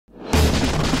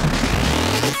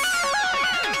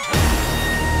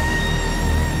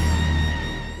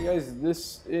guys,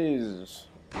 this is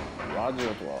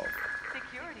Roger 12.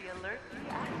 Security alert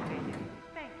deactivated.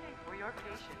 Thank you for your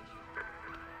patience.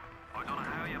 I don't know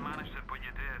how you managed it, but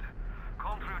you did.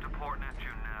 Come through to Port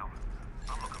Neptune now.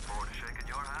 I'm looking forward to shaking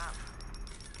your hand.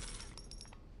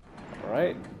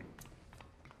 Alright.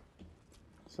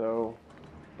 So,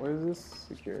 what is this?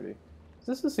 Security. Is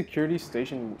this a security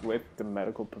station with the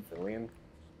medical pavilion?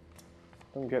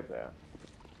 Don't get that.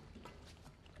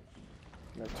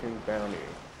 Neptune Bounty.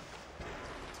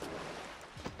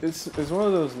 It's one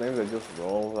of those names that just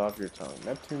rolls off your tongue.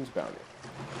 Neptune's Bounty.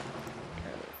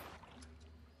 Kind of.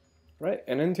 Right,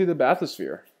 and into the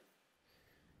bathysphere.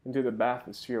 Into the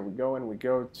bathysphere we go, and we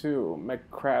go to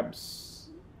McCrackers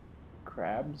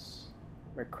Crab.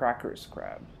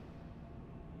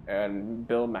 And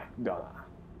Bill McDonough.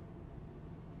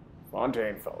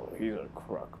 Fontaine fellow, he's a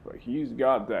crook, but he's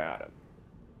got that.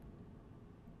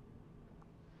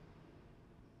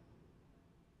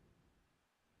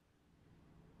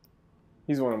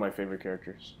 He's one of my favorite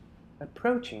characters.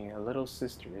 Approaching a little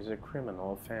sister is a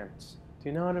criminal offense.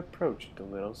 Do not approach the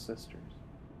little sisters.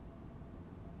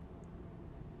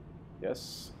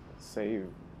 Yes,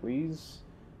 save, please.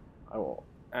 I will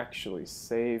actually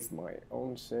save my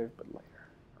own save, but later,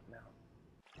 not now.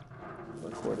 I'm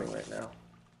recording right now.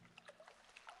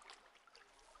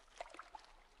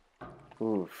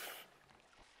 Oof.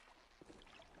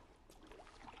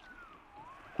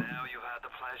 Now you've had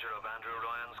the pleasure of Andrew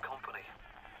Ryan's company.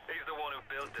 He's the one who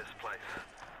built this place,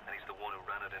 and he's the one who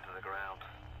ran it into the ground.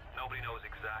 Nobody knows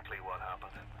exactly what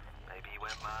happened. Maybe he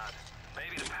went mad.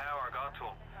 Maybe the power got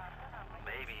to him.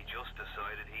 Maybe he just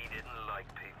decided he didn't like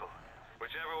people.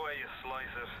 Whichever way you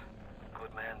slice it,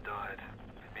 good men died.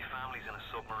 My family's in a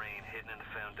submarine hidden in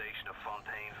the foundation of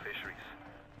Fontaine Fisheries.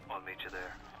 I'll meet you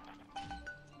there.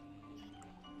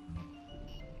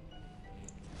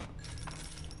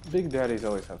 Big daddies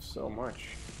always have so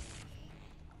much.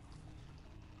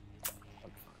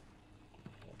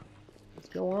 Let's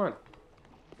go on.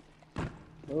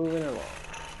 Moving along.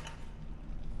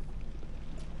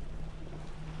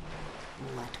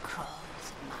 What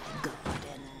crawls in my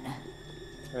garden?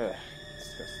 Ugh,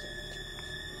 disgusting.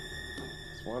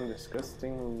 It's one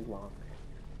disgusting long.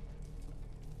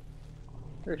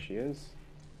 There she is.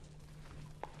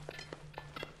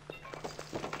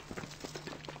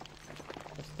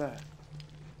 What's that?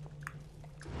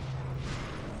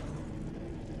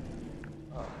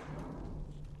 Oh.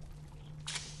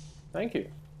 Thank you.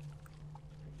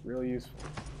 Really useful.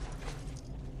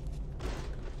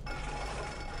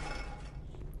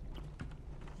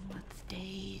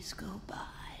 Days go by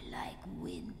like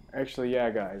wind. Actually, yeah,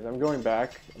 guys, I'm going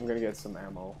back. I'm gonna get some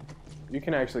ammo. You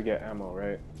can actually get ammo,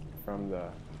 right, from the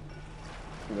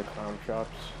clown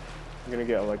shops. I'm gonna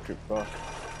get electric buck.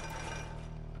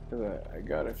 Cause I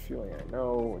got a feeling I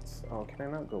know it's. Oh, can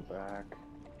I not go back?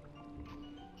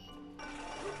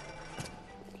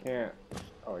 Can't.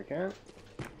 Oh, I can't.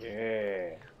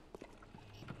 Yeah.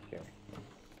 Okay.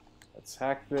 Let's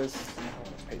hack this. I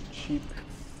want to pay cheap.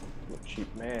 I'm a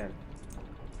cheap man.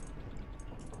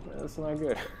 That's not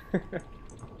good.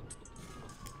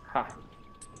 Ha.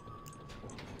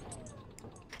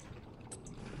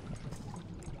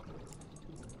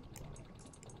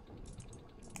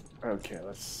 Okay,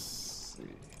 let's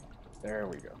see. There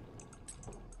we go.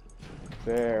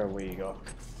 There we go.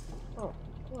 Oh.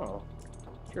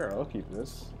 Sure, I'll keep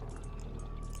this.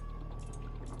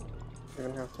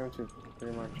 Even have time to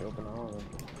pretty much open all of them.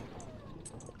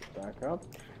 Back up.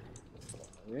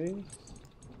 These.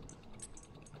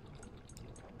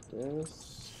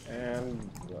 This and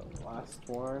the last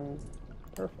one.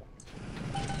 Perfect.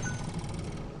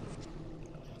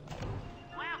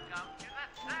 Welcome to the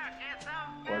circus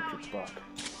of Electric buck.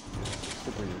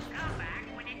 Super useful. Come back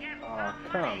when you get Oh,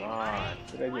 some come money, on.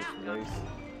 please. Did I just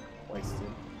waste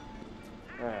it?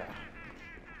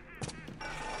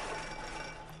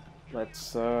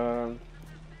 Let's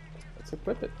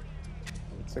equip it.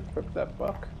 Let's equip that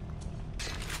buck.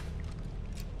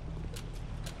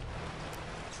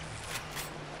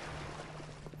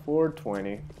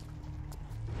 $420.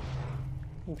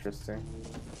 Interesting.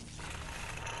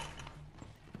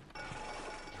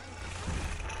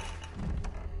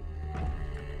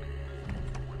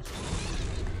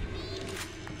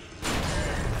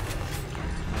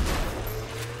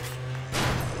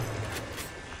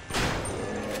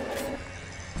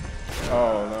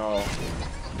 Oh no,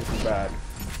 this is bad.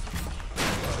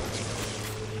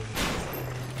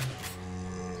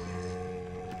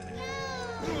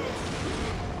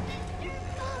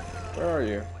 Where are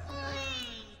you?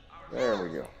 There we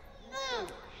go.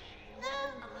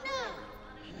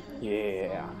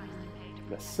 Yeah.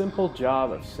 The simple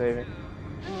job of saving.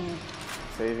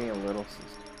 saving a little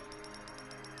sister.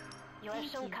 You have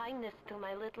shown kindness to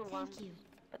my little one.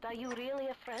 But are you really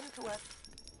a friend to us?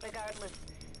 Regardless,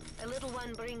 a little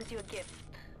one brings you a gift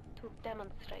to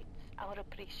demonstrate our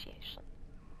appreciation.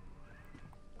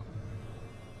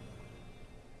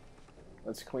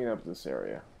 Let's clean up this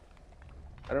area.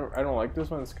 I don't like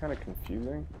this one. It's kind of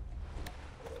confusing.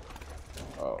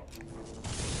 Oh,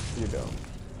 you don't.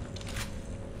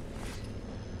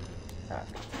 Hack.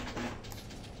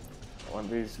 I want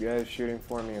these guys shooting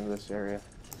for me in this area.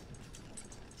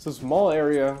 It's a small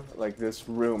area, like this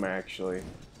room actually,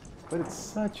 but it's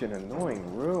such an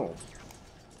annoying room.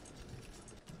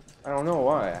 I don't know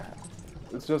why.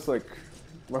 It's just like,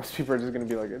 most people are just gonna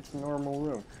be like, it's a normal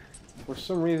room. For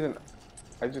some reason,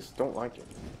 I just don't like it.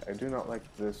 I do not like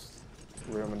this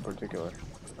room in particular.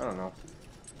 I don't know.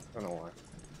 I don't know why.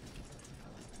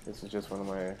 This is just one of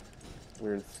my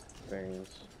weird things.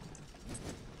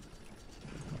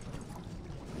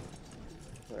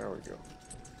 There we go.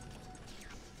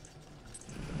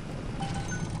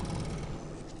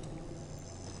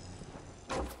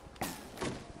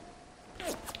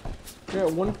 Yeah,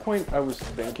 at one point I was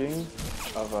thinking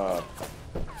of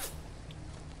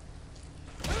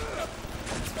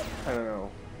I don't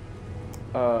know.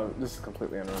 This is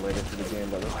completely unrelated to the game,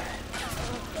 by the way.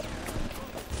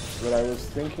 But I was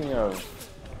thinking of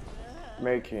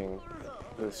making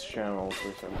this channel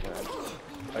for something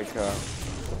like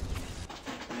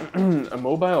a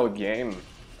mobile game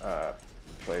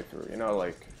playthrough. You know,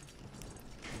 like,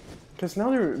 because now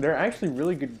they're actually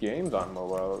really good games on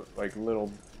mobile, like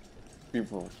little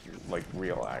people, like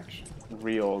real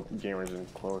gamers in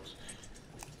quotes.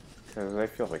 Because I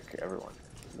feel like everyone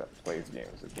that plays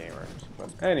games is gamers. But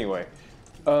anyway,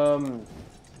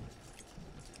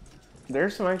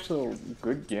 there's some actual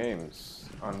good games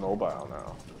on mobile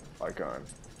now, like on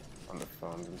the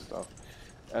phones and stuff.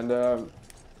 And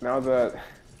now that,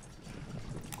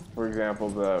 for example,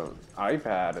 the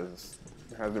iPad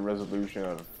has a resolution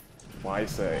of, well, I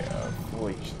say, full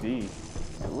HD,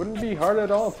 it wouldn't be hard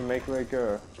at all to make like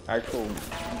a actual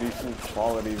decent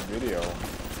quality video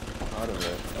out of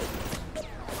it.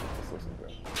 Let's listen to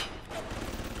it.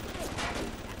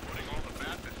 Putting all the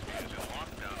bathyspheres in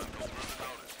lockdown until further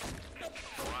notice.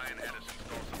 Ryan had us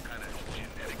install some kind of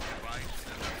genetic device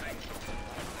and the thing so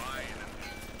Ryan and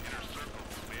his inner circle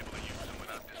will be able to use them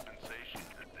without dispensation.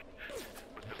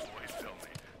 But the boys tell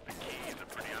me the keys are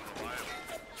pretty unreliable.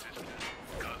 Sisters,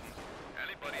 cousins,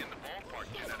 anybody in the ballpark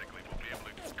genetically will be able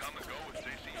to come and go as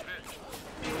they see fit.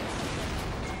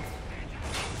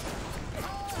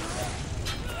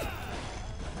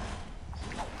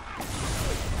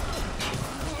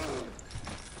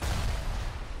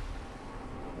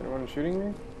 Anyone shooting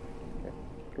me? Okay,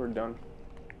 we're done.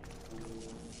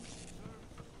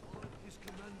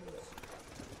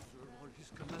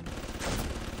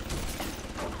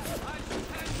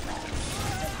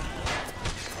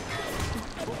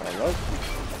 Hello?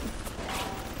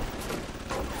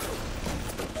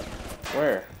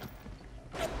 Where?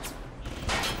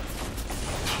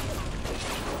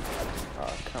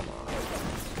 Oh, come on.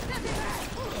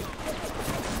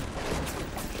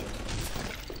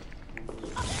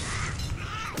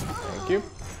 Thank you.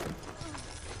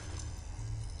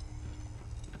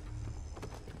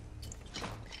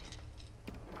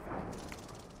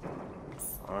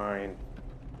 Fine.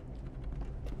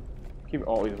 Keep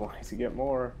always wanting to get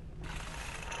more.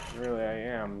 Really, I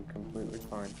am completely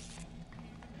fine.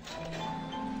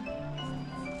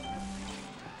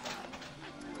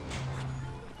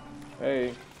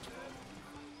 Hey.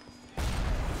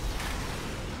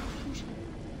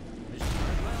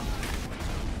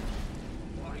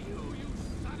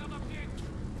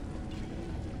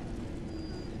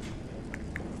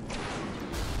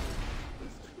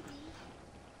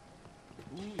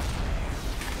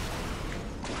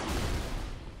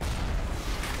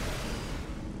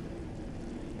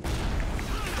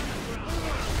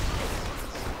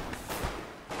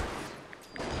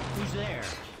 Who's there?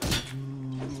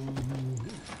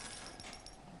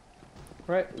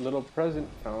 Right, little present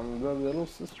found the little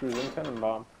sister's antenna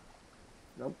bomb.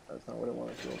 Nope, that's not what I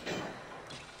wanted to do.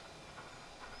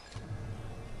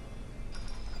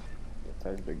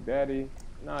 Type Big Daddy,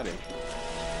 not interested.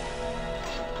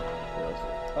 What else?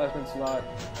 Plasmid slot.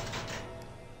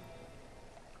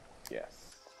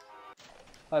 Yes.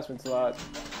 Plasmid slot.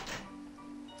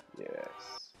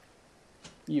 Yes.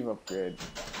 Eve upgrade.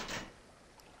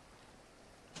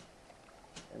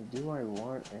 And do I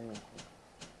want anything?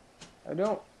 I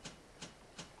don't.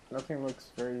 Nothing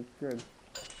looks very good.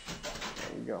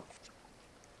 There we go.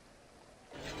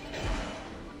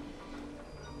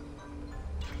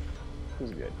 This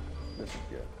is good. This is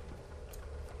good.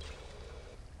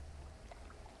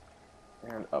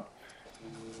 And up.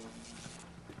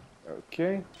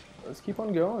 Okay, let's keep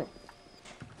on going.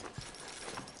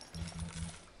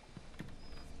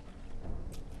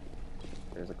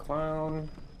 There's a clown.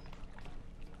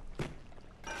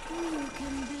 Who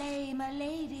can blame a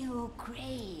lady who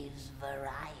craves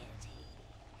variety?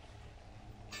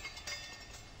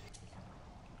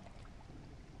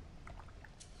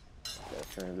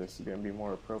 Definitely this is gonna be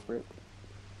more appropriate.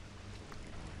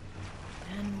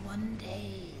 And one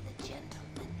day the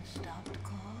gentleman stopped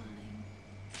calling.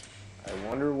 I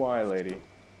wonder why, lady.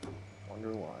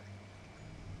 Wonder why.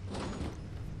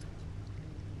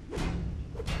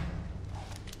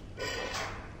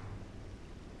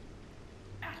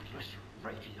 Atlas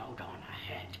radioed on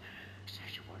ahead.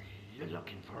 Says you were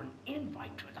looking for an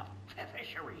invite to the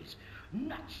fisheries.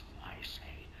 Nuts, I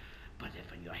say. But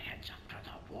if in your heads up to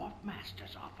the Wharf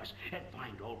Master's office and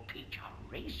find old Peach on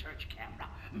research camera,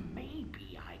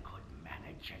 maybe I could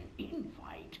manage an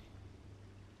invite.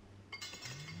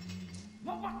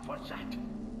 What was that?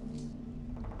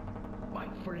 My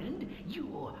friend,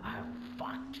 you are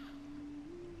fucked.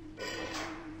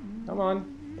 Come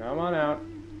on. Come on out.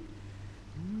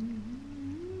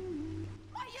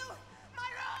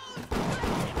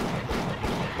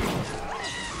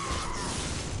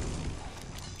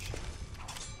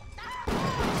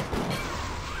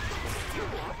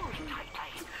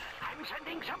 I'm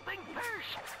sending something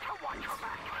first to watch your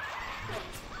back.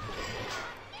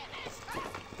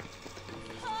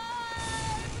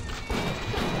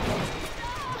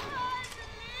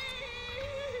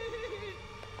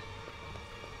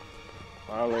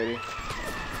 Wow, lady.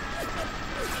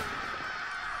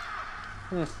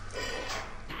 That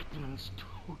one's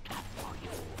too tough for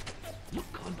you.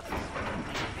 Look on the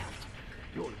conveyor belt.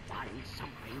 You'll find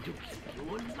something to keep you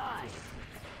alive.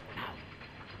 Now,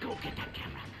 go get that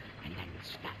camera, and then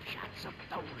snapshots of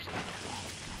those that fall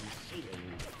from the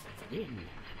ceiling. Then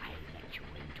I'll let you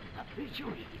into the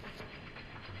fisheries.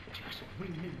 Just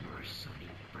remember,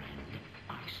 sonny friend,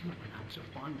 I snuck an ounce of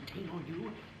Fontaine on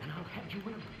you, and I'll have you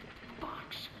in a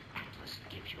box. Atlas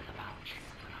gives you the vouch,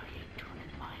 but I ain't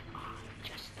turning my eye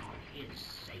just on his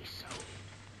say-so.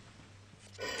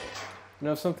 You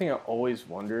know, something I always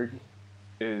wondered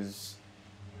is...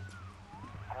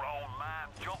 Grown man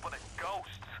jumping at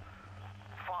ghosts.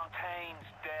 Fontaine's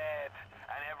dead,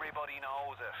 and everybody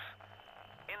knows it.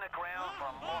 In the ground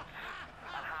for months,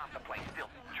 and half the place still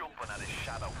jumping at his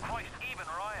shadow. Christ, even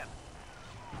Ryan.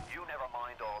 You never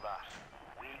mind all that.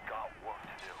 We got work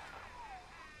to do.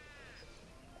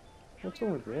 What's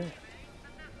over there?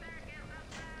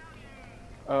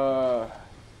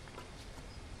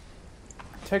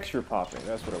 Texture popping,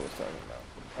 that's what I was talking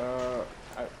about.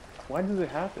 Why does it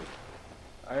happen?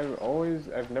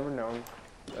 I've never known.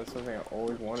 That's something I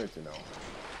always wanted to know.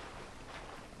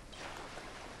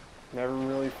 Never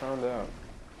really found out.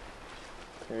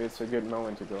 Maybe it's a good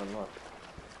moment to go and look.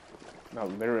 Not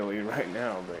literally right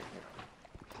now, but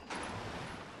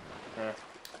you know.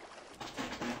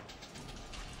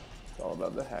 It's all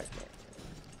about the hack man.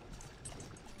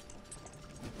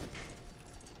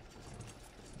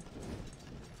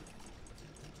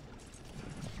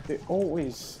 They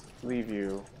always leave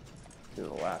you to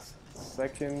the last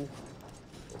second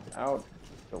without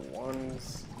the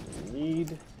ones you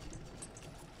need.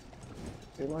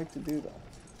 They like to do that.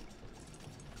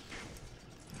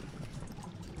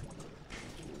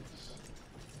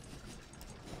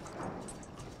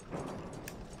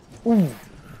 Ooh.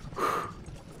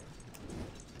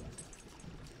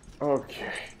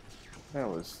 Okay, that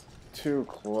was too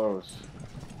close.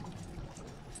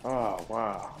 Oh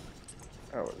wow,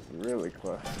 that was really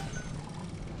close.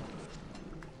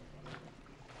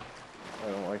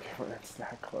 I don't like it when it's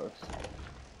that close.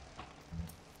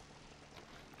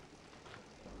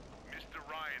 Mr.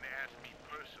 Ryan asked me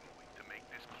personally to make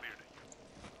this clear to you.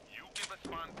 You give us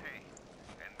Fontaine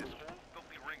and this whole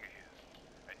filthy ring of his,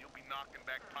 and you'll be knocking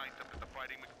back pints up at the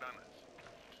Fighting McDonough's.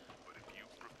 But if you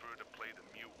prefer to play the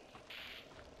mule,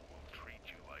 we'll treat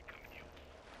you like a mule.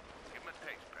 Give him a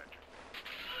taste, Patrick.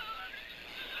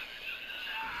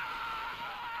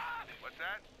 What's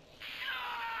that?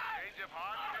 Change of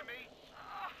heart, Timmy?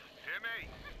 Timmy!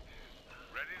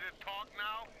 Ready to talk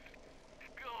now?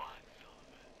 Go on,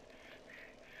 Sullivan.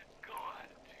 Go on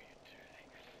and do your dirty.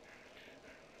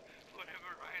 Whatever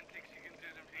Ryan thinks he can do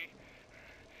to me,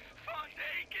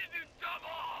 Fontaine can do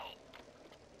double!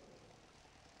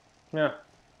 Yeah.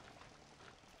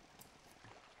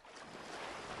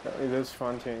 Apparently this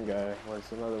Fontaine guy was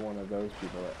another one of those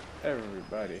people that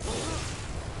everybody hated.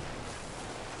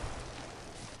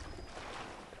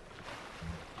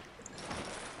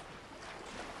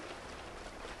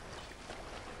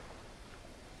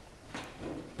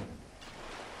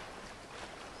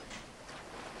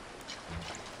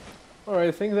 Alright,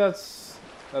 I think that's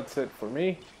it for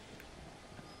me.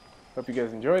 Hope you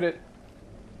guys enjoyed it.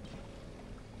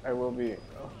 I will be...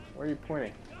 Oh, where are you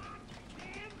pointing?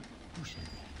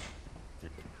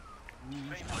 Seems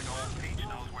like all Peach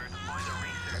knows where to find a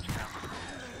research camp.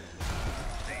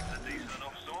 Seems a decent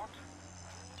enough sort.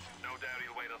 No doubt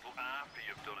he'll wait until after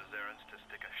you've done his errands to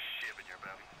stick a shiv in your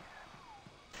belly.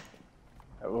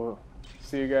 I will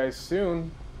see you guys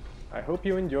soon. I hope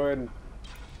you enjoyed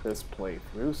this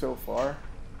playthrough so far.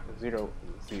 Zero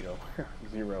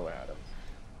atoms.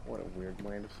 What a weird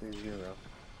way to say zero.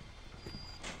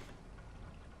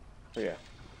 So yeah,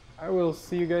 I will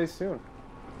see you guys soon.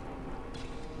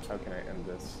 How can I end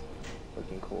this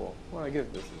looking cool? Well, I guess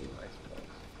this is a nice place.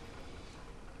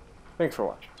 Thanks for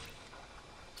watching.